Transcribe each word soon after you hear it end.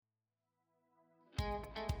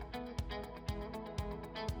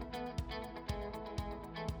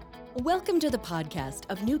Welcome to the podcast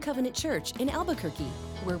of New Covenant Church in Albuquerque,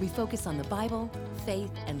 where we focus on the Bible,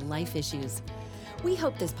 faith, and life issues. We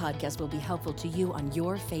hope this podcast will be helpful to you on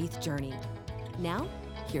your faith journey. Now,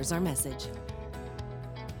 here's our message.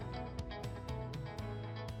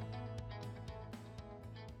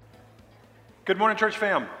 Good morning, church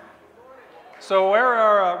fam. So where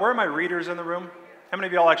are my readers in the room? How many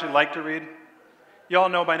of y'all actually like to read? You all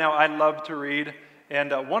know by now I love to read.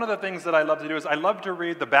 And one of the things that I love to do is I love to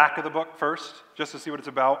read the back of the book first, just to see what it's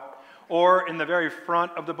about. Or in the very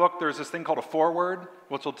front of the book, there's this thing called a foreword,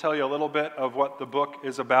 which will tell you a little bit of what the book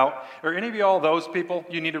is about. Are any of y'all those people?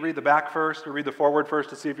 You need to read the back first or read the foreword first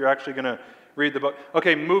to see if you're actually going to read the book.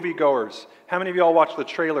 Okay, moviegoers. How many of y'all watch the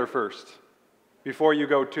trailer first before you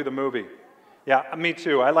go to the movie? Yeah, me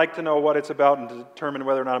too. I like to know what it's about and to determine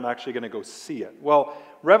whether or not I'm actually going to go see it. Well,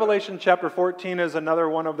 Revelation chapter 14 is another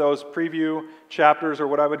one of those preview chapters, or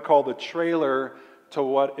what I would call the trailer to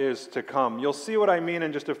what is to come. You'll see what I mean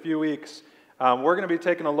in just a few weeks. We're going to be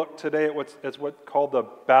taking a look today at what's called the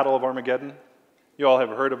Battle of Armageddon. You all have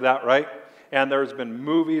heard of that, right? And there's been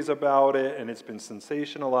movies about it, and it's been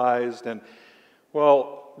sensationalized. And,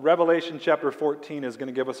 well, Revelation chapter 14 is going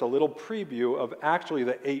to give us a little preview of actually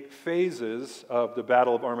the 8 phases of the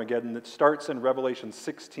Battle of Armageddon that starts in Revelation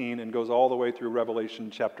 16 and goes all the way through Revelation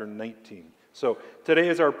chapter 19. So today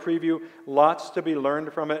is our preview. Lots to be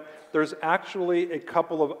learned from it. There's actually a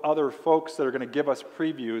couple of other folks that are going to give us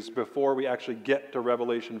previews before we actually get to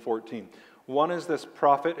Revelation 14. One is this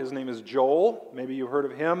prophet. His name is Joel. Maybe you've heard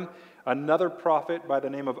of him. Another prophet by the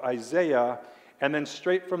name of Isaiah. And then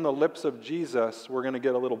straight from the lips of Jesus, we're going to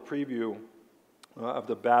get a little preview of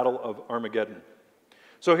the Battle of Armageddon.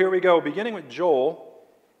 So here we go, beginning with Joel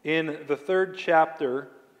in the 3rd chapter,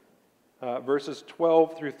 verses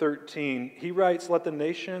 12 through 13. He writes, "Let the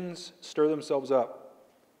nations stir themselves up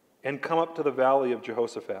and come up to the valley of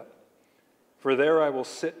Jehoshaphat. For there I will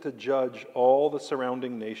sit to judge all the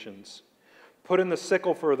surrounding nations. Put in the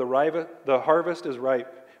sickle, for the harvest is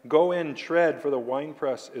ripe. Go in, tread, for the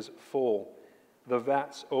winepress is full. The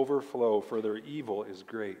vats overflow, for their evil is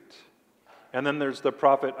great." And then there's the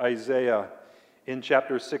prophet Isaiah in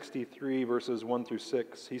chapter 63, verses 1 through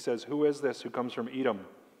 6. He says, "Who is this who comes from Edom,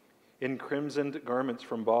 in crimsoned garments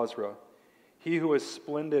from Bozrah? He who is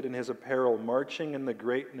splendid in his apparel, marching in the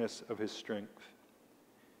greatness of his strength.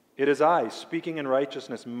 It is I, speaking in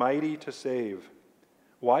righteousness, mighty to save.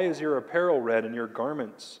 Why is your apparel red and your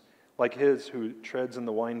garments like his who treads in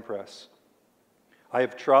the winepress? I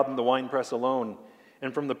have trodden the winepress alone,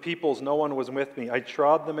 and from the peoples no one was with me. I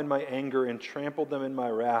trod them in my anger and trampled them in my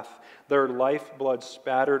wrath. Their lifeblood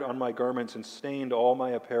spattered on my garments and stained all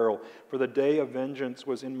my apparel. For the day of vengeance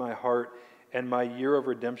was in my heart, and my year of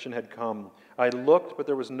redemption had come. I looked, but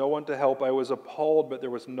there was no one to help. I was appalled, but there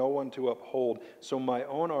was no one to uphold. So my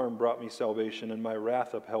own arm brought me salvation, and my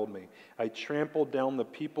wrath upheld me. I trampled down the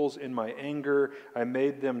peoples in my anger. I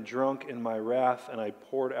made them drunk in my wrath, and I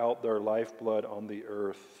poured out their lifeblood on the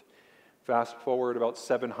earth." Fast forward about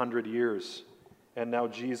 700 years, and now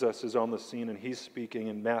Jesus is on the scene, and he's speaking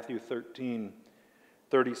in Matthew 13,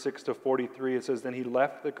 36 to 43. It says, "Then he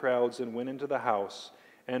left the crowds and went into the house,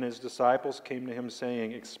 and his disciples came to him,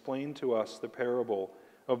 saying, 'Explain to us the parable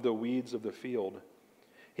of the weeds of the field.'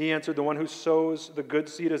 He answered, 'The one who sows the good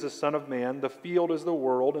seed is the Son of Man. The field is the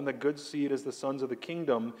world, and the good seed is the sons of the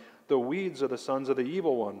kingdom. The weeds are the sons of the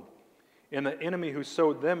evil one, and the enemy who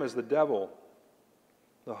sowed them is the devil.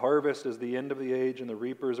 The harvest is the end of the age, and the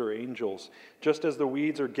reapers are angels. Just as the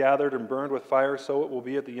weeds are gathered and burned with fire, so it will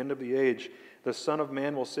be at the end of the age. The Son of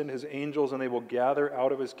Man will send his angels, and they will gather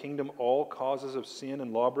out of his kingdom all causes of sin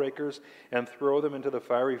and lawbreakers and throw them into the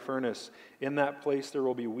fiery furnace. In that place there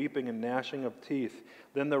will be weeping and gnashing of teeth.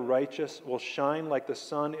 Then the righteous will shine like the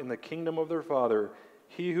sun in the kingdom of their Father.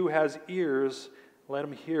 He who has ears, let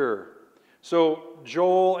him hear." So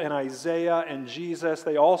Joel and Isaiah and Jesus,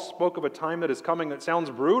 they all spoke of a time that is coming that sounds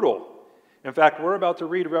brutal. In fact, we're about to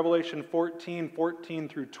read Revelation 14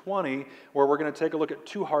 through 20, where we're going to take a look at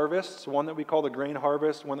 2 harvests, one that we call the grain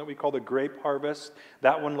harvest, one that we call the grape harvest.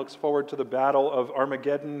 That one looks forward to the Battle of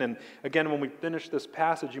Armageddon. And again, when we finish this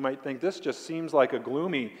passage, you might think this just seems like a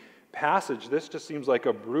gloomy passage. This just seems like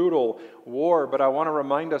a brutal war. But I want to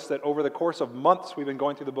remind us that over the course of months, we've been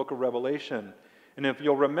going through the book of Revelation. And if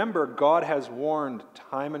you'll remember, God has warned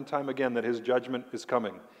time and time again that his judgment is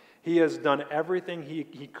coming. He has done everything he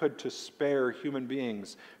could to spare human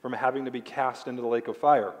beings from having to be cast into the lake of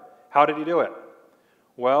fire. How did he do it?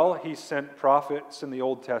 Well, he sent prophets in the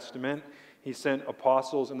Old Testament. He sent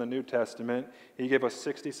apostles in the New Testament. He gave us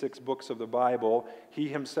 66 books of the Bible. He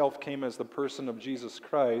himself came as the person of Jesus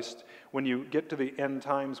Christ. When you get to the end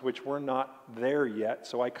times, which we're not there yet,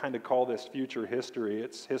 so I kind of call this future history.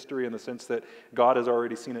 It's history in the sense that God has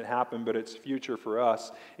already seen it happen, but it's future for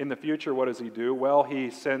us. In the future, what does he do? Well, he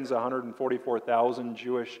sends 144,000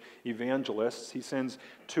 Jewish evangelists. He sends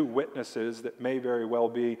 2 witnesses that may very well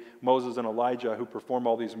be Moses and Elijah, who perform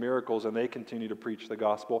all these miracles, and they continue to preach the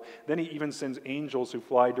gospel. Then he even sends angels who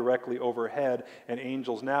fly directly overhead, and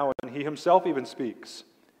angels now, and he himself even speaks.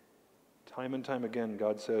 Time and time again,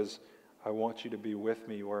 God says, I want you to be with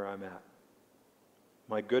me where I'm at.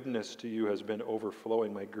 My goodness to you has been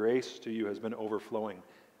overflowing. My grace to you has been overflowing.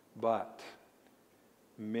 But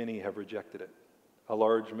many have rejected it. A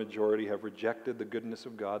large majority have rejected the goodness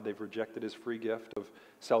of God. They've rejected his free gift of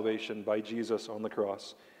salvation by Jesus on the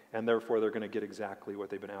cross, and therefore they're going to get exactly what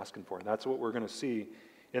they've been asking for. And that's what we're going to see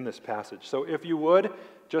in this passage. So if you would,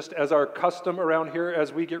 just as our custom around here,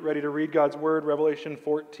 as we get ready to read God's Word, Revelation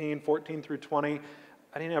 14 through 20,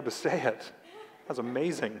 I didn't have to say it. That's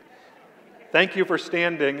amazing. Thank you for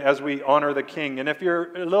standing as we honor the King. And if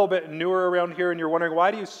you're a little bit newer around here and you're wondering,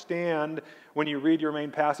 why do you stand when you read your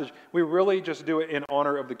main passage? We really just do it in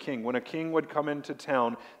honor of the King. When a king would come into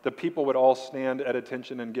town, the people would all stand at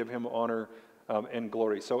attention and give him honor and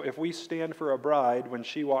glory. So if we stand for a bride when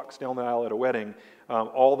she walks down the aisle at a wedding,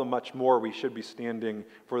 all the much more we should be standing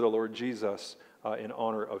for the Lord Jesus in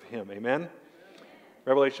honor of him. Amen?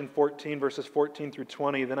 Revelation 14, verses 14 through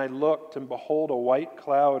 20. Then I looked, and behold, a white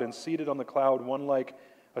cloud, and seated on the cloud, one like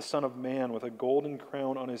a son of man, with a golden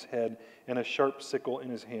crown on his head, and a sharp sickle in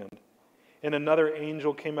his hand. And another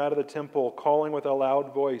angel came out of the temple, calling with a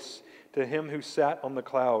loud voice to him who sat on the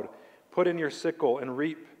cloud, Put in your sickle and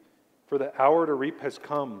reap, for the hour to reap has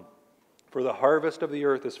come, for the harvest of the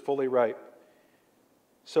earth is fully ripe.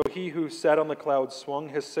 So he who sat on the cloud swung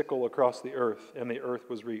his sickle across the earth, and the earth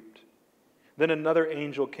was reaped. Then another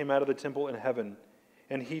angel came out of the temple in heaven,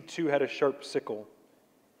 and he too had a sharp sickle.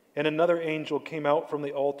 And another angel came out from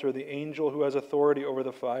the altar, the angel who has authority over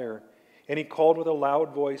the fire. And he called with a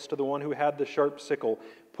loud voice to the one who had the sharp sickle,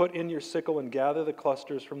 Put in your sickle and gather the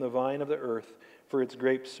clusters from the vine of the earth, for its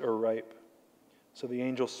grapes are ripe. So the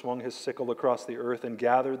angel swung his sickle across the earth and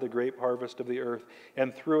gathered the grape harvest of the earth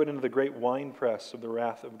and threw it into the great winepress of the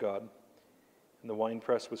wrath of God. And the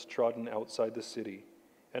winepress was trodden outside the city,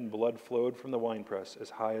 and blood flowed from the winepress as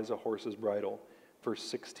high as a horse's bridle for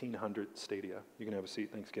 1,600 stadia. You can have a seat.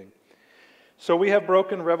 Thanks, King. So we have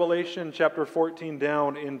broken Revelation chapter 14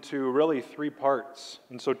 down into really 3 parts.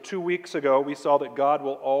 And so 2 weeks ago, we saw that God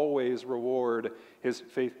will always reward his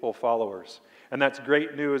faithful followers. And that's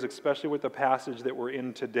great news, especially with the passage that we're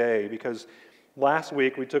in today, because last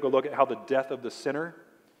week we took a look at how the death of the sinner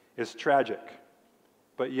is tragic,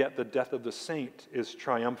 but yet the death of the saint is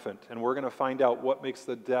triumphant. And we're going to find out what makes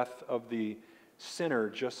the death of the sinner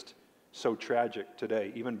just so tragic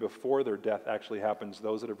today. Even before their death actually happens,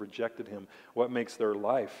 those that have rejected him, what makes their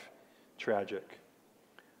life tragic.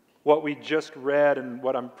 What we just read and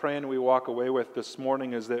what I'm praying we walk away with this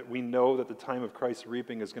morning is that we know that the time of Christ's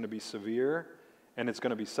reaping is going to be severe and it's going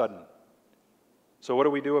to be sudden. So what do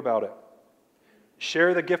we do about it?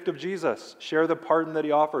 Share the gift of Jesus. Share the pardon that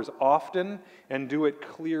he offers often and do it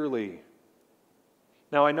clearly.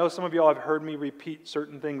 Now, I know some of y'all have heard me repeat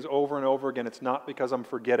certain things over and over again. It's not because I'm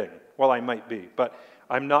forgetting. Well, I might be, but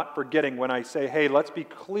I'm not forgetting when I say, hey, let's be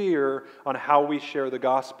clear on how we share the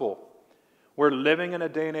gospel. We're living in a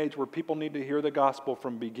day and age where people need to hear the gospel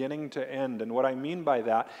from beginning to end. And what I mean by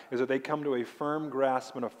that is that they come to a firm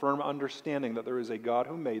grasp and a firm understanding that there is a God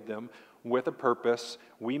who made them with a purpose.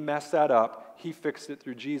 We messed that up. He fixed it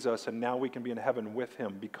through Jesus, and now we can be in heaven with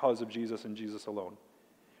him because of Jesus and Jesus alone.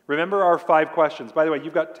 Remember our 5 questions. By the way,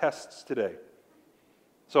 you've got tests today.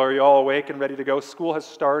 So are you all awake and ready to go? School has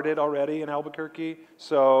started already in Albuquerque,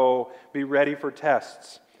 so be ready for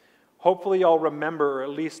tests. Hopefully y'all remember, or at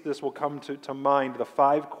least this will come to mind, the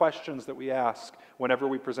 5 questions that we ask whenever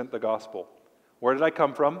we present the gospel. Where did I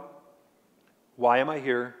come from? Why am I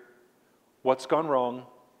here? What's gone wrong?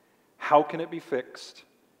 How can it be fixed?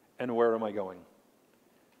 And where am I going?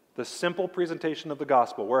 The simple presentation of the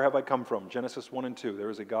gospel. Where have I come from? Genesis 1 and 2. There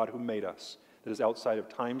is a God who made us that is outside of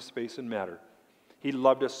time, space, and matter. He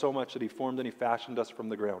loved us so much that he formed and he fashioned us from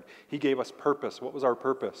the ground. He gave us purpose. What was our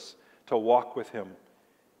purpose? To walk with him,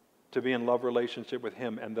 to be in love relationship with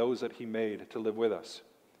him and those that he made to live with us.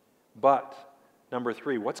 But, number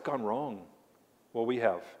 3, what's gone wrong? Well, we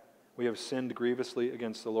have sinned grievously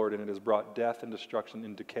against the Lord, and it has brought death and destruction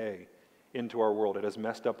and decay into our world. It has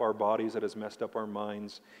messed up our bodies. It has messed up our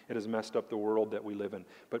minds. It has messed up the world that we live in.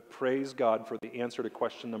 But praise God for the answer to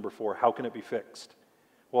question number 4. How can it be fixed?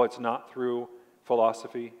 Well, it's not through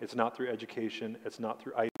philosophy. It's not through education. It's not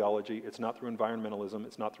through ideology. It's not through environmentalism.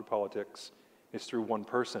 It's not through politics. It's through one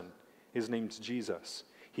person. His name's Jesus.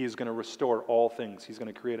 He is going to restore all things. He's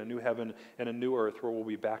going to create a new heaven and a new earth where we'll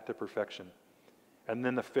be back to perfection. And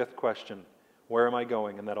then the 5th question, where am I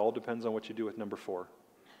going? And that all depends on what you do with number 4.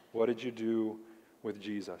 What did you do with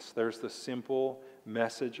Jesus? There's the simple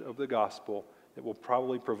message of the gospel that will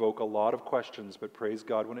probably provoke a lot of questions, but praise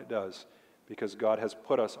God when it does, because God has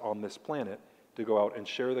put us on this planet to go out and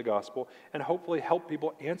share the gospel and hopefully help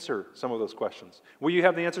people answer some of those questions. Will you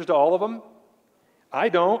have the answers to all of them? I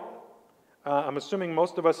don't. I'm assuming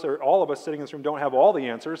most of us, or all of us sitting in this room, don't have all the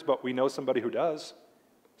answers, but we know somebody who does.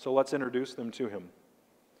 So let's introduce them to him.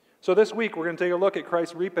 So this week, we're going to take a look at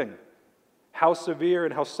Christ's reaping, how severe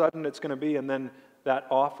and how sudden it's going to be, and then that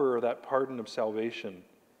offer or that pardon of salvation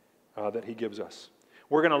that he gives us.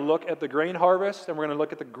 We're going to look at the grain harvest, and we're going to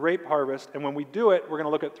look at the grape harvest, and when we do it, we're going to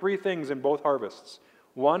look at 3 things in both harvests.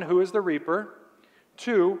 1, who is the reaper?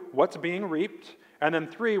 2, what's being reaped? And then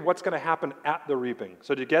 3, what's going to happen at the reaping?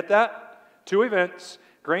 So did you get that? 2 events,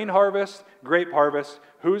 grain harvest, grape harvest,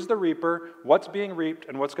 who's the reaper, what's being reaped,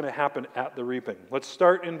 and what's going to happen at the reaping. Let's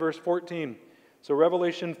start in verse 14. So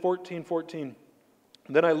Revelation 14:14.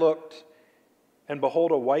 Then I looked, and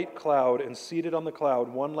behold, a white cloud, and seated on the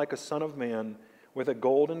cloud, one like a son of man, with a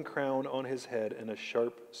golden crown on his head and a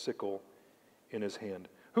sharp sickle in his hand.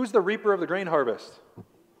 Who's the reaper of the grain harvest?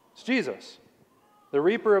 It's Jesus. The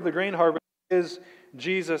reaper of the grain harvest is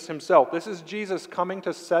Jesus himself. This is Jesus coming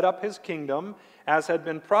to set up his kingdom as had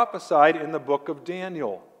been prophesied in the book of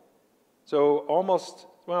Daniel. So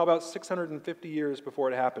about 650 years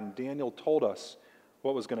before it happened, Daniel told us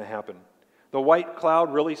what was going to happen. The white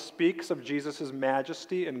cloud really speaks of Jesus'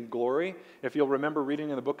 majesty and glory. If you'll remember reading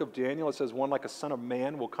in the book of Daniel, it says one like a son of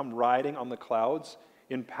man will come riding on the clouds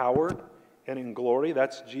in power and in glory.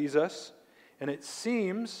 That's Jesus. And it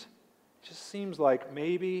just seems like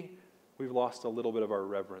maybe we've lost a little bit of our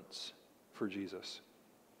reverence for Jesus.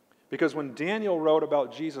 Because when Daniel wrote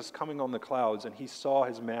about Jesus coming on the clouds and he saw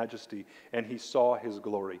his majesty and he saw his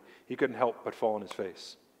glory, he couldn't help but fall on his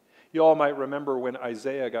face. You all might remember when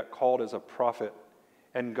Isaiah got called as a prophet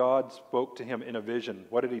and God spoke to him in a vision.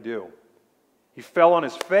 What did he do? He fell on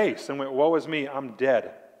his face and went, "Woe is me, I'm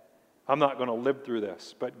dead. I'm not going to live through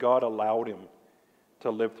this." But God allowed him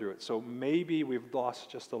to live through it. So maybe we've lost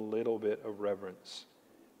just a little bit of reverence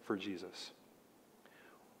for Jesus.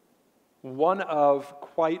 One of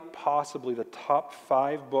quite possibly the top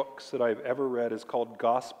 5 books that I've ever read is called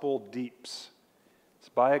Gospel Deeps. It's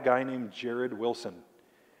by a guy named Jared Wilson.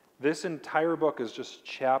 This entire book is just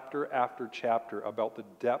chapter after chapter about the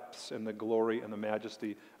depths and the glory and the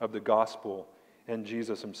majesty of the gospel and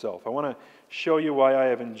Jesus himself. I want to show you why I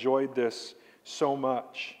have enjoyed this so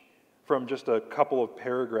much from just a couple of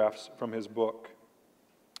paragraphs from his book.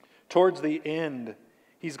 Towards the end,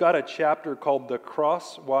 he's got a chapter called The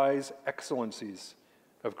Crosswise Excellencies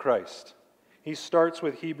of Christ. He starts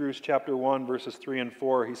with Hebrews chapter 1, verses 3 and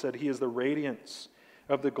 4. He said, "He is the radiance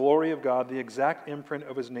of the glory of God, the exact imprint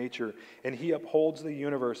of his nature, and he upholds the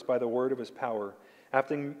universe by the word of his power.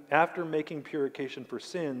 After making purification for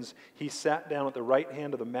sins, he sat down at the right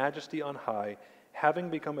hand of the majesty on high, having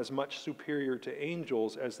become as much superior to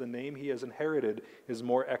angels as the name he has inherited is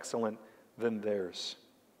more excellent than theirs."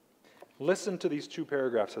 Listen to these 2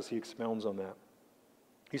 paragraphs as he expounds on that.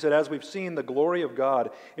 He said, "As we've seen, the glory of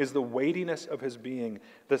God is the weightiness of his being,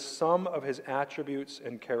 the sum of his attributes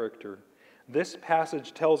and character. This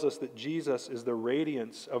passage tells us that Jesus is the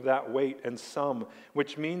radiance of that weight and sum,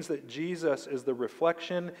 which means that Jesus is the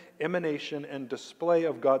reflection, emanation, and display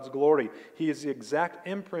of God's glory. He is the exact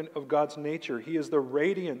imprint of God's nature. He is the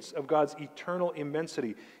radiance of God's eternal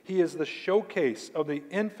immensity. He is the showcase of the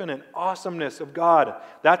infinite awesomeness of God."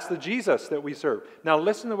 That's the Jesus that we serve. Now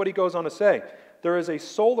listen to what he goes on to say. There is a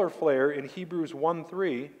solar flare in Hebrews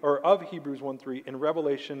 1:3, or of Hebrews 1:3 in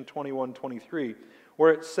Revelation 21:23,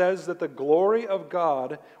 where it says that the glory of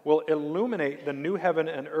God will illuminate the new heaven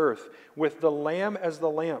and earth with the Lamb as the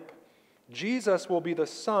lamp. Jesus will be the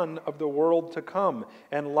sun of the world to come.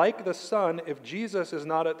 And like the sun, if Jesus is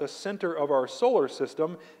not at the center of our solar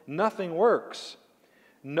system, nothing works.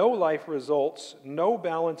 No life results, no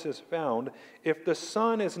balance is found. If the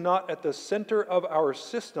sun is not at the center of our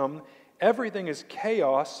system, everything is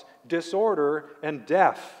chaos, disorder, and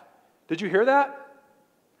death. Did you hear that?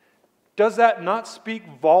 Does that not speak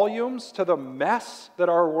volumes to the mess that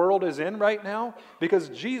our world is in right now? Because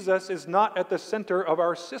Jesus is not at the center of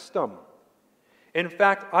our system. In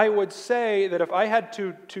fact, I would say that if I had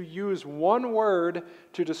to use one word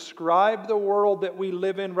to describe the world that we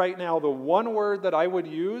live in right now, the one word that I would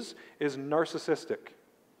use is narcissistic.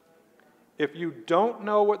 If you don't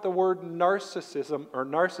know what the word narcissism or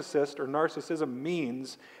narcissist or narcissism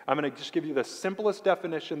means, I'm going to just give you the simplest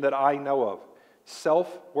definition that I know of.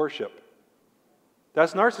 Self-worship.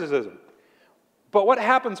 That's narcissism. But what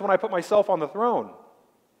happens when I put myself on the throne?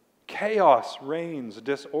 Chaos reigns,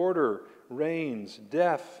 disorder reigns,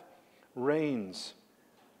 death reigns.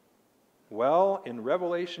 Well, in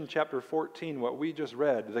Revelation chapter 14, what we just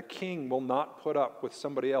read, the king will not put up with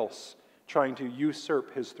somebody else trying to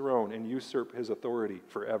usurp his throne and usurp his authority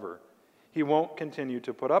forever. He won't continue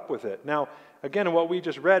to put up with it. Now, again, what we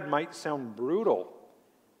just read might sound brutal.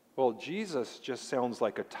 Well, Jesus just sounds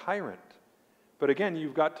like a tyrant. But again,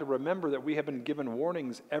 you've got to remember that we have been given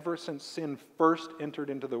warnings ever since sin first entered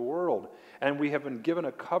into the world. And we have been given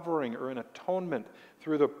a covering or an atonement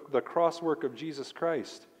through the cross work of Jesus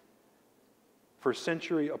Christ for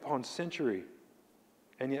century upon century.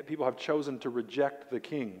 And yet people have chosen to reject the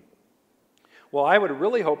king. Well, I would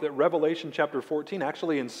really hope that Revelation chapter 14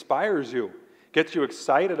 actually inspires you, gets you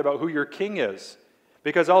excited about who your king is.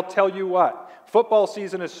 Because I'll tell you what, football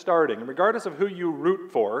season is starting, and regardless of who you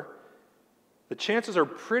root for, the chances are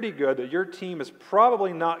pretty good that your team is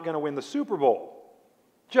probably not going to win the Super Bowl.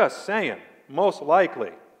 Just saying, most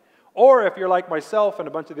likely. Or if you're like myself and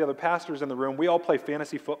a bunch of the other pastors in the room, we all play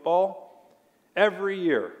fantasy football. Every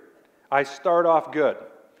year, I start off good.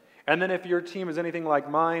 And then if your team is anything like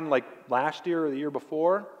mine, like last year or the year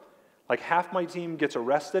before, like half my team gets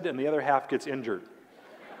arrested and the other half gets injured.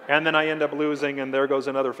 And then I end up losing, and there goes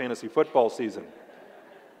another fantasy football season.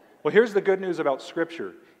 Well, here's the good news about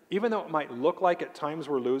Scripture. Even though it might look like at times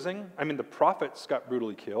we're losing, I mean, the prophets got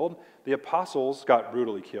brutally killed. The apostles got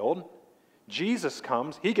brutally killed. Jesus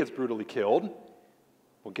comes, he gets brutally killed.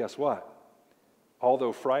 Well, guess what?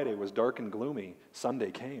 Although Friday was dark and gloomy,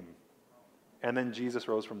 Sunday came. And then Jesus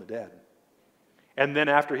rose from the dead. And then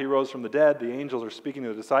after he rose from the dead, the angels are speaking to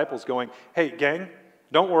the disciples going, hey, gang,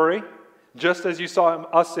 don't worry. Just as you saw him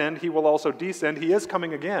ascend, he will also descend. He is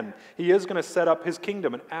coming again. He is going to set up his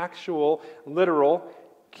kingdom, an actual, literal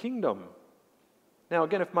kingdom. Now,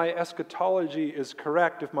 again, if my eschatology is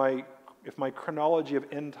correct, if my chronology of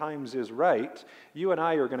end times is right, you and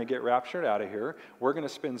I are going to get raptured out of here. We're going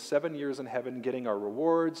to spend 7 years in heaven getting our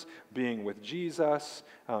rewards, being with Jesus,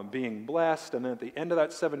 being blessed. And then at the end of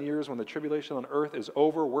that 7 years, when the tribulation on earth is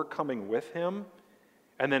over, we're coming with him.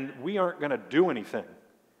 And then we aren't going to do anything.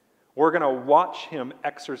 We're going to watch him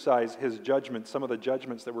exercise his judgment, some of the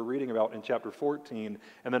judgments that we're reading about in chapter 14,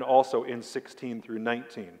 and then also in 16 through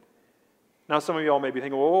 19. Now, some of you all may be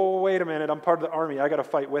thinking, oh, wait a minute, I'm part of the army, I got to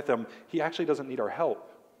fight with him. He actually doesn't need our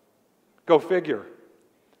help. Go figure.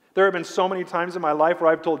 There have been so many times in my life where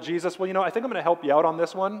I've told Jesus, well, I think I'm going to help you out on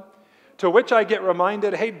this one. To which I get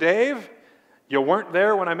reminded, hey, Dave, you weren't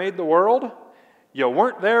there when I made the world, you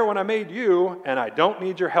weren't there when I made you, and I don't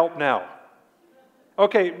need your help now.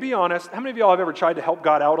 Okay, be honest. How many of y'all have ever tried to help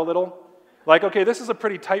God out a little? Like, okay, this is a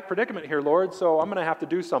pretty tight predicament here, Lord, so I'm going to have to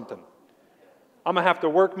do something. I'm going to have to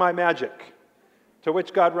work my magic. To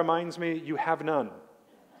which God reminds me, you have none.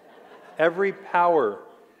 Every power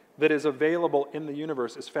that is available in the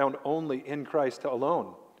universe is found only in Christ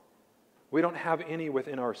alone. We don't have any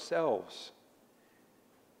within ourselves.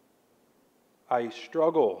 I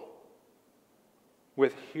struggle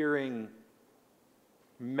with hearing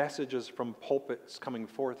messages from pulpits coming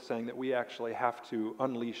forth saying that we actually have to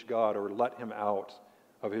unleash God or let him out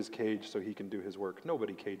of his cage so he can do his work.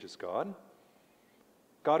 Nobody cages God.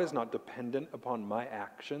 God is not dependent upon my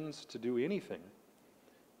actions to do anything.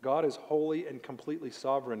 God is holy and completely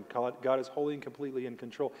sovereign. God is holy and completely in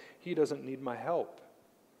control. He doesn't need my help.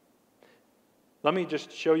 Let me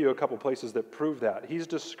just show you a couple places that prove that. He's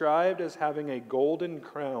described as having a golden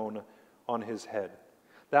crown on his head.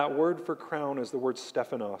 That word for crown is the word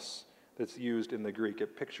Stephanos that's used in the Greek.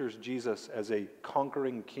 It pictures Jesus as a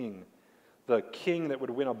conquering king. The king that would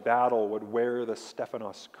win a battle would wear the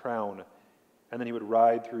Stephanos crown, and then he would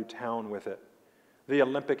ride through town with it. The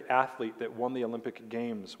Olympic athlete that won the Olympic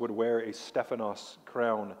Games would wear a Stephanos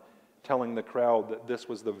crown, telling the crowd that this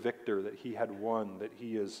was the victor, that he had won, that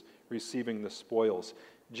he is receiving the spoils.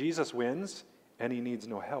 Jesus wins, and he needs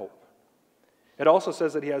no help. It also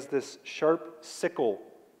says that he has this sharp sickle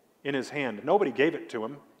in his hand. Nobody gave it to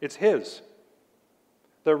him. It's his.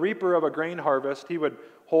 The reaper of a grain harvest, he would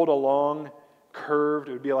hold a long, curved,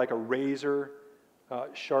 it would be like a razor,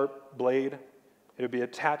 sharp blade. It would be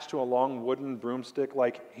attached to a long wooden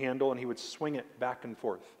broomstick-like handle, and he would swing it back and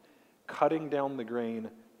forth, cutting down the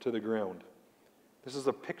grain to the ground. This is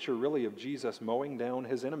a picture really of Jesus mowing down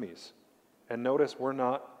his enemies. And notice we're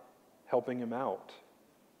not helping him out.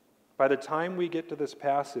 By the time we get to this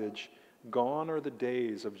passage, gone are the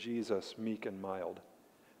days of Jesus meek and mild.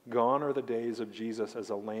 Gone are the days of Jesus as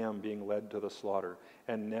a lamb being led to the slaughter.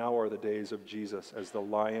 And now are the days of Jesus as the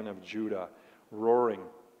Lion of Judah, roaring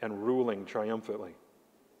and ruling triumphantly.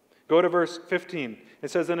 Go to verse 15. It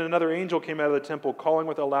says, "Then another angel came out of the temple, calling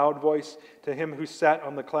with a loud voice to him who sat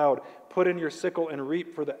on the cloud, 'Put in your sickle and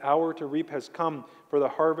reap, for the hour to reap has come, for the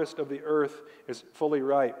harvest of the earth is fully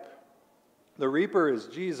ripe.'" The reaper is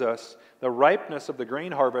Jesus. The ripeness of the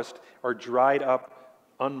grain harvest are dried up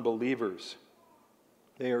unbelievers.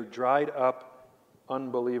 They are dried up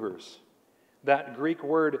unbelievers. That Greek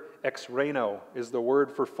word exreno is the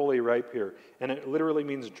word for fully ripe here, and it literally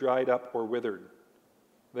means dried up or withered.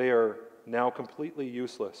 They are now completely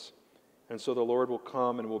useless, and so the Lord will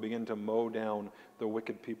come and will begin to mow down the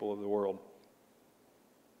wicked people of the world.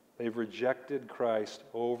 They've rejected Christ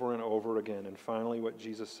over and over again, and finally what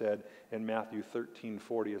Jesus said in Matthew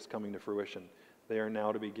 13:40 is coming to fruition. They are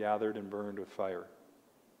now to be gathered and burned with fire.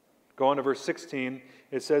 Go on to verse 16.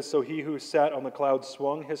 It says, "So he who sat on the cloud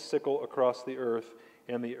swung his sickle across the earth,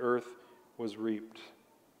 and the earth was reaped."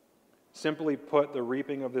 Simply put, the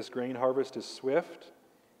reaping of this grain harvest is swift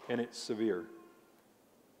and it's severe.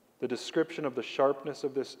 The description of the sharpness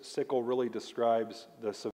of this sickle really describes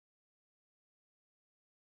the severity.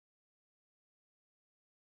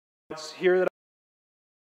 It's here that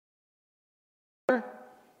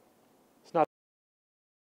it's not.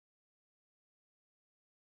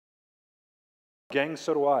 Gang,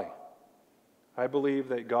 so do I. I believe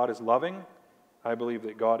that God is loving. I believe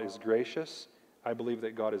that God is gracious. I believe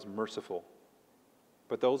that God is merciful.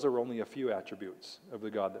 But those are only a few attributes of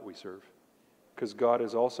the God that we serve. Because God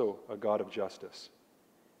is also a God of justice.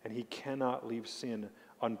 And he cannot leave sin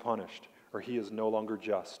unpunished, or he is no longer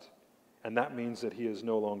just. And that means that he is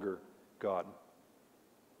no longer God.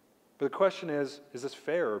 But the question is this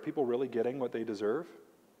fair? Are people really getting what they deserve?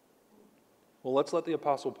 Well, let's let the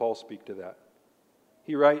Apostle Paul speak to that.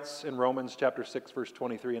 He writes in Romans chapter 6, verse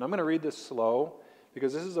 23, and I'm going to read this slow,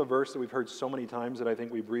 because this is a verse that we've heard so many times that I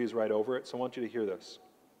think we breeze right over it, so I want you to hear this.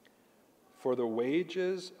 "For the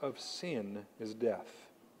wages of sin is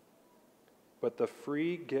death, but the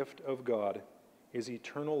free gift of God is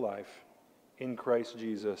eternal life in Christ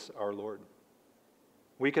Jesus our Lord."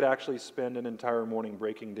 We could actually spend an entire morning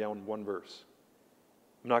breaking down one verse.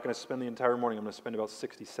 I'm not going to spend the entire morning, I'm going to spend about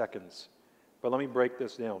 60 seconds. But let me break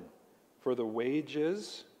this down. For the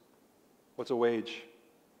wages, what's a wage?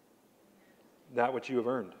 That which you have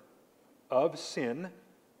earned. Of sin,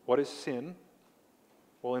 what is sin?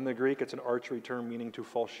 Well, in the Greek, it's an archery term meaning to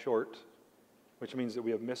fall short, which means that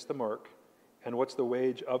we have missed the mark. And what's the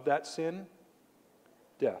wage of that sin?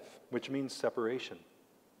 Death, which means separation.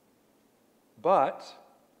 But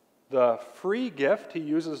the free gift, he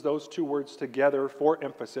uses those two words together for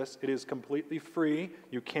emphasis. It is completely free.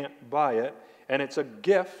 You can't buy it. And it's a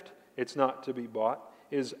gift. It's not to be bought.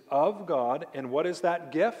 Is of God. And what is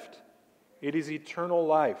that gift? It is eternal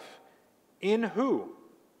life. In who?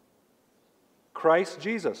 Christ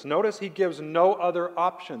Jesus. Notice he gives no other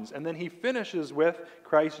options. And then he finishes with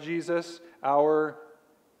Christ Jesus, our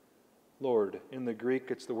Lord. In the Greek,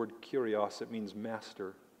 it's the word kurios. It means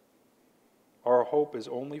master. Our hope is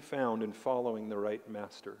only found in following the right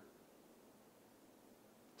master.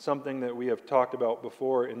 Something that we have talked about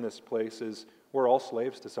before in this place is we're all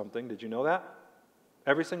slaves to something. Did you know that?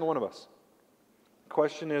 Every single one of us. The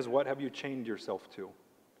question is, what have you chained yourself to?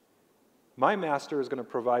 My master is going to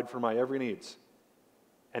provide for my every needs,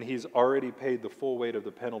 and he's already paid the full weight of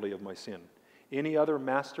the penalty of my sin. Any other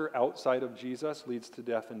master outside of Jesus leads to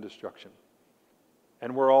death and destruction.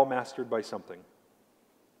 And we're all mastered by something.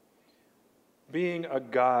 Being a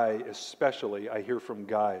guy especially, I hear from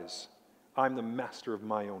guys, I'm the master of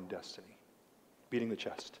my own destiny. Beating the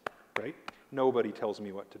chest, right? Nobody tells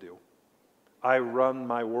me what to do. I run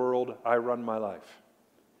my world, I run my life.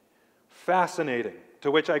 Fascinating.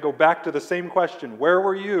 To which I go back to the same question. Where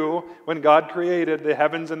were you when God created the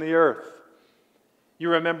heavens and the earth? You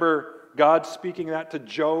remember God speaking that to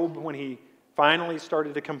Job when he finally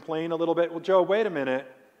started to complain a little bit? Well, Job, wait a minute.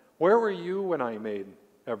 Where were you when I made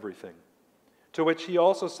everything? To which he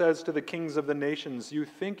also says to the kings of the nations, you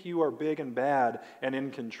think you are big and bad and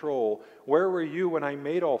in control. Where were you when I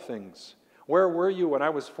made all things? Where were you when I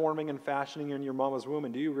was forming and fashioning you in your mama's womb?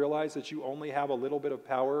 And do you realize that you only have a little bit of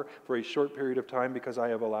power for a short period of time because I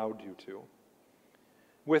have allowed you to?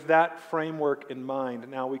 With that framework in mind,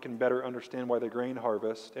 now we can better understand why the grain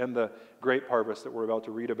harvest and the grape harvest that we're about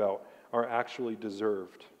to read about are actually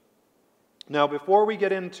deserved. Now, before we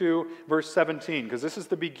get into verse 17, because this is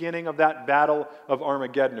the beginning of that battle of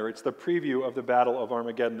Armageddon, or it's the preview of the battle of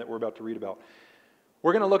Armageddon that we're about to read about.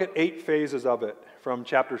 We're going to look at 8 phases of it from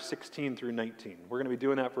chapter 16 through 19. We're going to be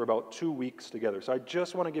doing that for about 2 weeks together. So I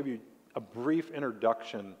just want to give you a brief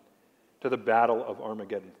introduction to the battle of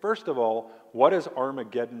Armageddon. First of all, what does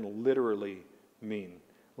Armageddon literally mean?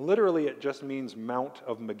 Literally, it just means Mount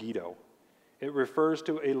of Megiddo. It refers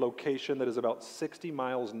to a location that is about 60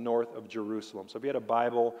 miles north of Jerusalem. So if you had a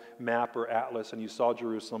Bible map or atlas and you saw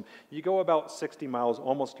Jerusalem, you go about 60 miles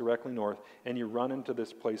almost directly north and you run into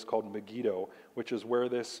this place called Megiddo, which is where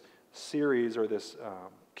this series or this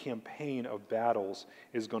campaign of battles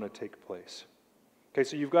is going to take place. Okay,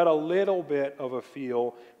 so you've got a little bit of a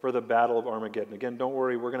feel for the Battle of Armageddon. Again, don't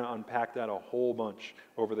worry, we're going to unpack that a whole bunch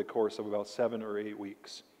over the course of about 7 or 8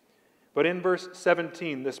 weeks. But in verse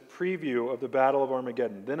 17, this preview of the Battle of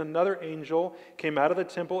Armageddon, then another angel came out of the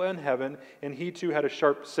temple in heaven, and he too had a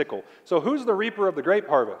sharp sickle. So who's the reaper of the grape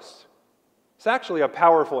harvest? It's actually a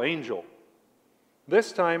powerful angel.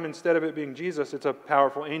 This time, instead of it being Jesus, it's a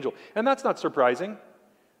powerful angel. And that's not surprising.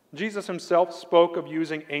 Jesus himself spoke of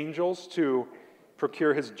using angels to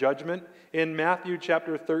procure his judgment. In Matthew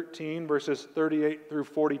chapter 13, verses 38 through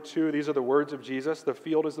 42, these are the words of Jesus. The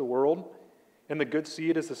field is the world, and the good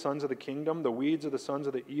seed is the sons of the kingdom. The weeds are the sons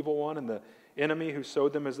of the evil one, and the enemy who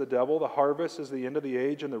sowed them is the devil. The harvest is the end of the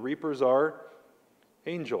age, and the reapers are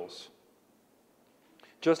angels.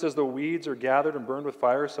 Just as the weeds are gathered and burned with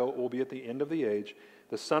fire, so it will be at the end of the age.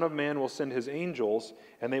 The Son of Man will send his angels,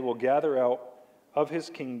 and they will gather out of his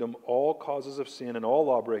kingdom all causes of sin and all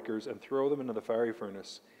lawbreakers, and throw them into the fiery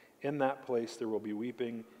furnace. In that place there will be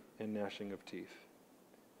weeping and gnashing of teeth.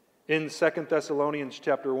 In 2 Thessalonians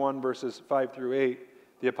chapter 1, verses 5 through 8,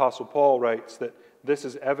 the Apostle Paul writes that this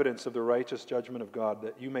is evidence of the righteous judgment of God,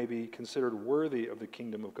 that you may be considered worthy of the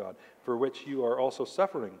kingdom of God, for which you are also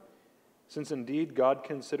suffering. Since indeed God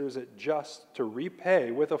considers it just to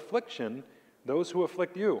repay with affliction those who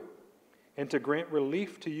afflict you, and to grant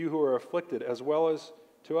relief to you who are afflicted, as well as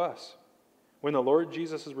to us, when the Lord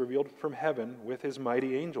Jesus is revealed from heaven with his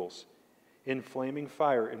mighty angels, in flaming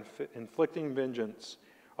fire, inflicting vengeance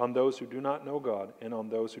on those who do not know God and on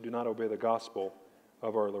those who do not obey the gospel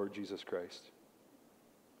of our Lord Jesus Christ.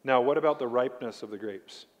 Now, what about the ripeness of the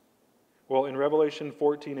grapes? Well, in Revelation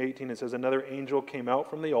 14:18, it says, another angel came out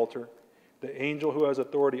from the altar, the angel who has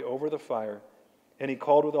authority over the fire, and he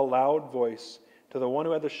called with a loud voice to the one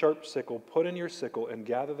who had the sharp sickle, put in your sickle and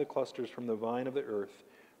gather the clusters from the vine of the earth,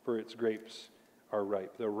 for its grapes are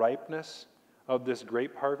ripe. The ripeness of this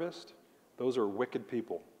grape harvest, those are wicked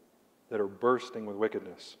people that are bursting with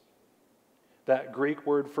wickedness. That Greek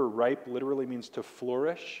word for ripe literally means to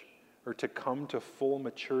flourish or to come to full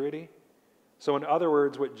maturity. So in other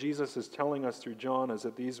words, what Jesus is telling us through John is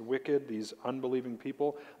that these wicked, these unbelieving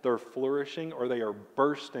people, they're flourishing or they are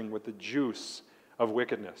bursting with the juice of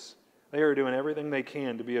wickedness. They are doing everything they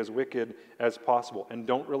can to be as wicked as possible and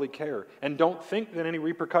don't really care and don't think that any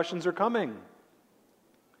repercussions are coming.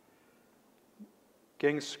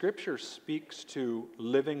 Gang, Scripture speaks to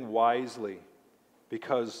living wisely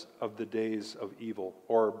because of the days of evil,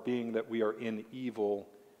 or being that we are in evil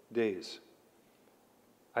days.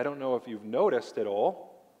 I don't know if you've noticed at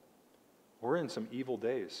all, we're in some evil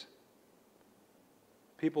days.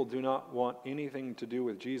 People do not want anything to do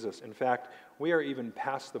with Jesus. In fact, we are even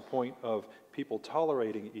past the point of people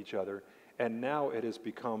tolerating each other, and now it has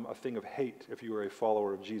become a thing of hate if you are a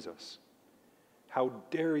follower of Jesus. How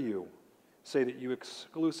dare you say that you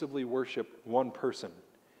exclusively worship one person?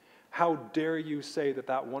 How dare you say that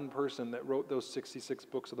that one person that wrote those 66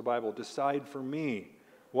 books of the Bible decide for me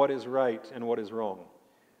what is right and what is wrong?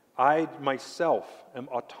 I myself am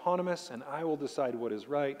autonomous, and I will decide what is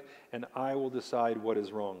right, and I will decide what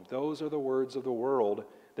is wrong. Those are the words of the world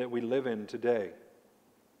that we live in today.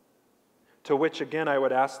 To which, again, I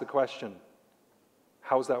would ask the question,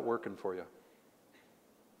 how's that working for you?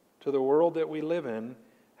 To the world that we live in,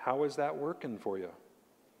 how is that working for you?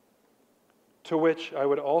 To which I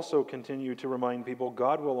would also continue to remind people,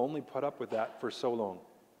 God will only put up with that for so long.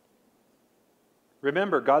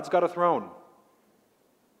 Remember, God's got a throne.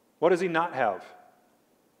 What does he not have?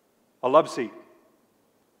 A love seat.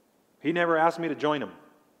 He never asked me to join him.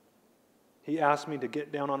 He asked me to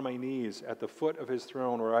get down on my knees at the foot of his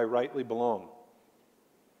throne where I rightly belong.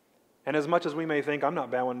 And as much as we may think, I'm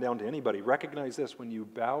not bowing down to anybody, recognize this: when you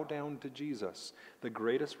bow down to Jesus, the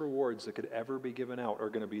greatest rewards that could ever be given out are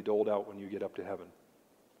going to be doled out when you get up to heaven.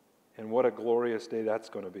 And what a glorious day that's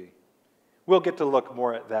going to be. We'll get to look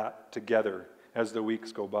more at that together as the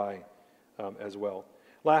weeks go by as well.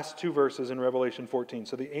 Last two verses in Revelation 14.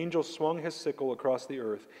 So the angel swung his sickle across the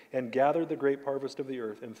earth and gathered the grape harvest of the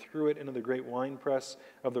earth and threw it into the great winepress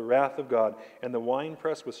of the wrath of God. And the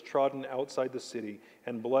winepress was trodden outside the city,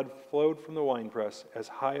 and blood flowed from the winepress as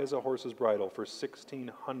high as a horse's bridle for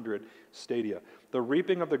 1,600 stadia. The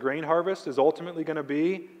reaping of the grain harvest is ultimately going to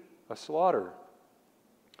be a slaughter.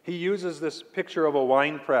 He uses this picture of a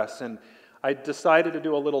winepress, and I decided to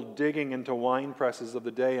do a little digging into wine presses of the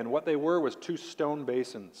day, and what they were was two stone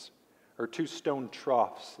basins, or two stone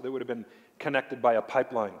troughs that would have been connected by a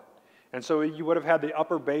pipeline. And so you would have had the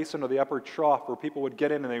upper basin or the upper trough where people would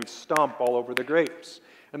get in and they would stomp all over the grapes.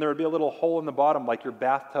 And there would be a little hole in the bottom like your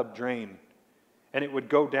bathtub drain. And it would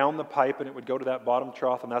go down the pipe and it would go to that bottom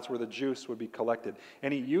trough, and that's where the juice would be collected.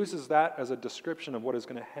 And he uses that as a description of what is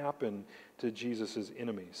going to happen to Jesus'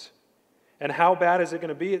 enemies. And how bad is it going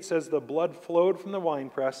to be? It says the blood flowed from the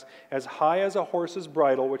winepress as high as a horse's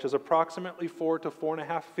bridle, which is approximately 4 to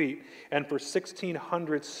 4.5 feet, and for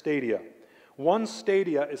 1,600 stadia. One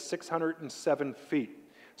stadia is 607 feet.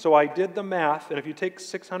 So I did the math, and if you take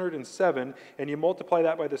 607 and you multiply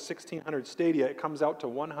that by the 1,600 stadia, it comes out to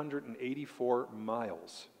 184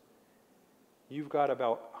 miles. You've got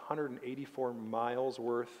about 184 miles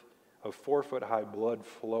worth of 4-foot-high blood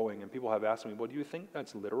flowing, and people have asked me, well, do you think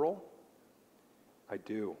that's literal? I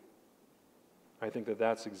do. I think that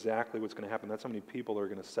that's exactly what's going to happen. That's how many people are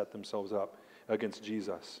going to set themselves up against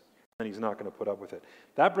Jesus, and he's not going to put up with it.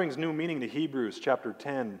 That brings new meaning to Hebrews chapter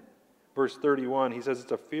 10, verse 31. He says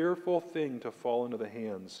it's a fearful thing to fall into the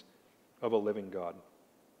hands of a living God,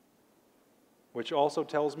 which also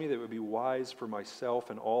tells me that it would be wise for myself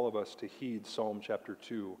and all of us to heed Psalm chapter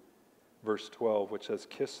 2, verse 12, which says,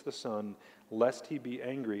 "Kiss the Son, lest he be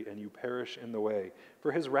angry and you perish in the way.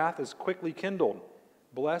 For his wrath is quickly kindled.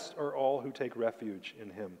 Blessed are all who take refuge in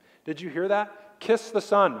him." Did you hear that? Kiss the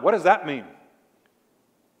Son. What does that mean?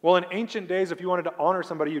 Well, in ancient days, if you wanted to honor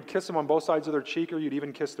somebody, you'd kiss them on both sides of their cheek, or you'd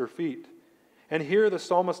even kiss their feet. And here the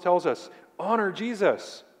psalmist tells us, honor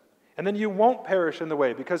Jesus, and then you won't perish in the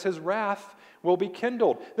way, because his wrath will be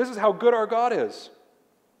kindled. This is how good our God is.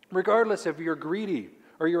 Regardless if you're greedy,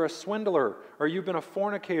 or you're a swindler, or you've been a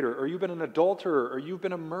fornicator, or you've been an adulterer, or you've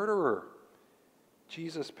been a murderer,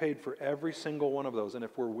 Jesus paid for every single one of those. And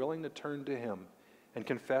if we're willing to turn to him and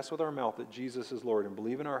confess with our mouth that Jesus is Lord and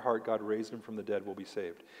believe in our heart God raised him from the dead, we'll be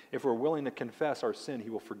saved. If we're willing to confess our sin, he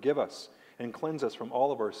will forgive us and cleanse us from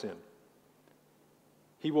all of our sin.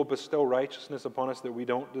 He will bestow righteousness upon us that we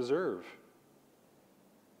don't deserve.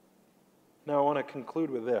 Now I want to conclude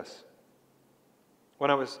with this. When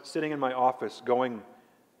I was sitting in my office going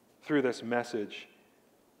through this message,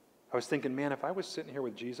 I was thinking, man, if I was sitting here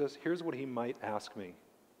with Jesus, here's what he might ask me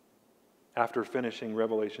after finishing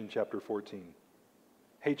Revelation chapter 14.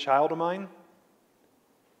 Hey, child of mine,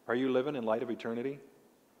 are you living in light of eternity?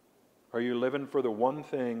 Are you living for the one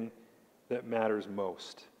thing that matters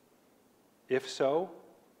most? If so,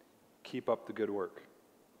 keep up the good work.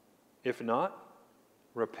 If not,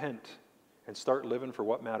 repent and start living for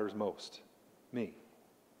what matters most. Me.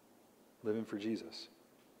 Living for Jesus.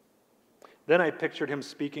 Then I pictured him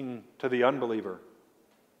speaking to the unbeliever.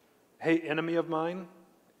 Hey, enemy of mine,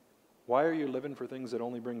 why are you living for things that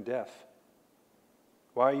only bring death?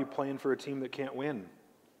 Why are you playing for a team that can't win?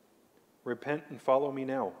 Repent and follow me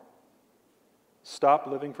now. Stop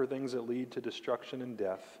living for things that lead to destruction and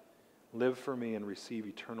death. Live for me and receive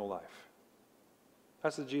eternal life.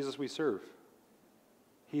 That's the Jesus we serve.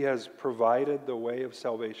 He has provided the way of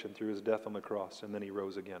salvation through his death on the cross, and then he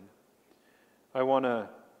rose again. I want to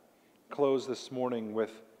close this morning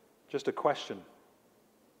with just a question.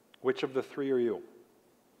 Which of the three are you?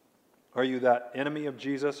 Are you that enemy of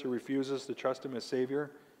Jesus who refuses to trust him as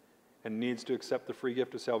Savior and needs to accept the free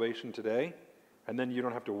gift of salvation today, and then you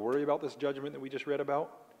don't have to worry about this judgment that we just read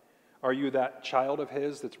about? Are you that child of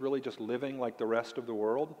his that's really just living like the rest of the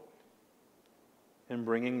world and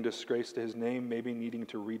bringing disgrace to his name, maybe needing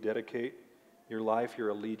to rededicate your life, your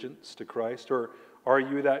allegiance to Christ? Or are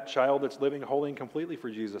you that child that's living wholly and completely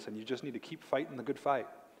for Jesus and you just need to keep fighting the good fight?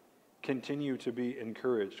 Continue to be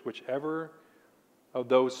encouraged. Whichever of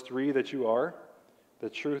those three that you are, the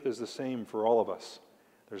truth is the same for all of us.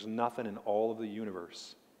 There's nothing in all of the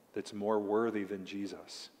universe that's more worthy than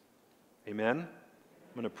Jesus. Amen?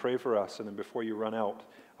 I'm going to pray for us, and then before you run out,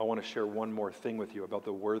 I want to share one more thing with you about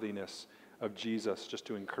the worthiness of Jesus, just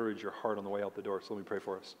to encourage your heart on the way out the door. So let me pray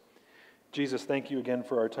for us. Jesus, thank you again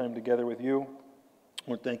for our time together with you.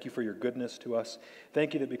 Lord, thank you for your goodness to us.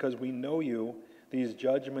 Thank you that because we know you, these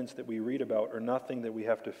judgments that we read about are nothing that we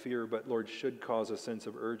have to fear, but Lord, should cause a sense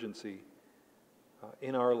of urgency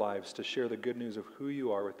in our lives to share the good news of who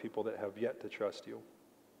you are with people that have yet to trust you.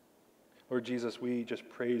 Lord Jesus, we just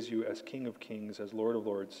praise you as King of Kings, as Lord of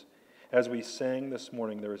Lords. As we sang this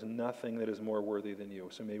morning, there is nothing that is more worthy than you.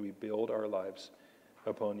 So may we build our lives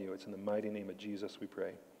upon you. It's in the mighty name of Jesus we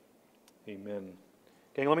pray. Amen.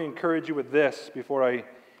 Okay, let me encourage you with this before I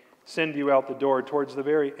send you out the door. Towards the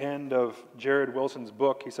very end of Jared Wilson's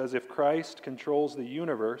book, he says, if Christ controls the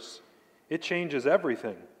universe, it changes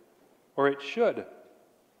everything, or it should.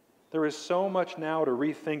 There is so much now to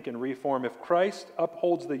rethink and reform. If Christ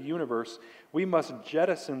upholds the universe, we must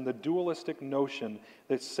jettison the dualistic notion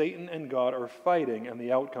that Satan and God are fighting and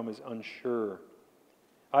the outcome is unsure.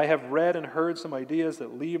 I have read and heard some ideas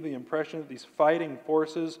that leave the impression that these fighting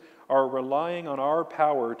forces are relying on our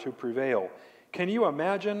power to prevail. Can you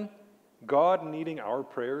imagine God needing our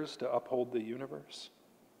prayers to uphold the universe?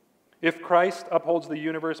 If Christ upholds the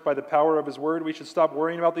universe by the power of his word, we should stop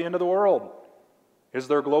worrying about the end of the world. Is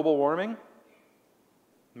there global warming?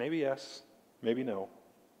 Maybe yes, maybe no.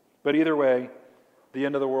 But either way, the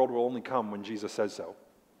end of the world will only come when Jesus says so.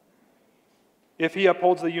 If he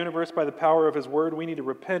upholds the universe by the power of his word, we need to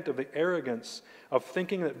repent of the arrogance of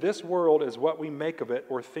thinking that this world is what we make of it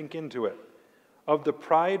or think into it, of the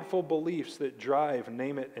prideful beliefs that drive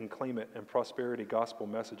name it and claim it and prosperity gospel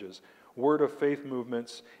messages, word of faith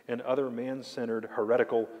movements, and other man-centered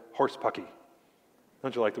heretical horsepucky.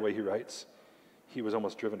 Don't you like the way he writes? He was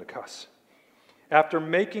almost driven to cuss. After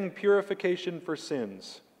making purification for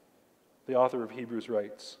sins, the author of Hebrews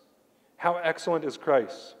writes, how excellent is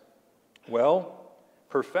Christ? Well,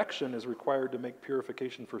 perfection is required to make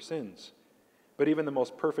purification for sins. But even the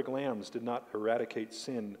most perfect lambs did not eradicate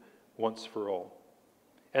sin once for all.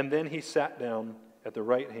 And then he sat down at the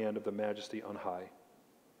right hand of the Majesty on high.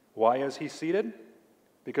 Why is he seated?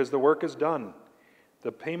 Because the work is done.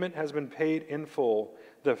 The payment has been paid in full.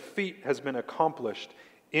 The feat has been accomplished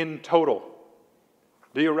in total.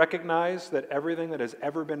 Do you recognize that everything that has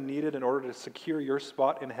ever been needed in order to secure your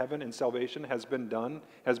spot in heaven and salvation has been done,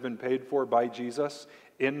 has been paid for by Jesus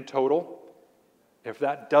in total? If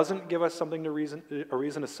that doesn't give us a reason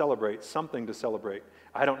to celebrate, something to celebrate,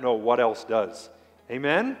 I don't know what else does.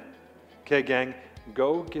 Amen? Okay, gang,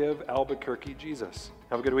 go give Albuquerque Jesus.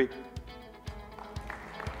 Have a good week.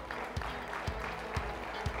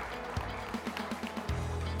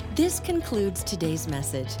 This concludes today's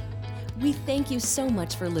message. We thank you so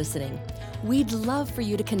much for listening. We'd love for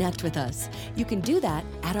you to connect with us. You can do that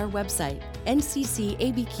at our website,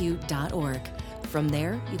 nccabq.org. From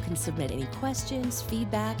there, you can submit any questions,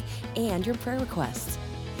 feedback, and your prayer requests.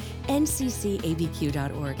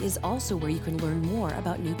 nccabq.org is also where you can learn more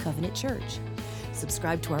about New Covenant Church.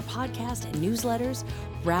 Subscribe to our podcast and newsletters,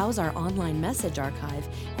 browse our online message archive,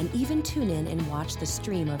 and even tune in and watch the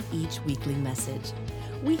stream of each weekly message.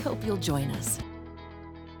 We hope you'll join us.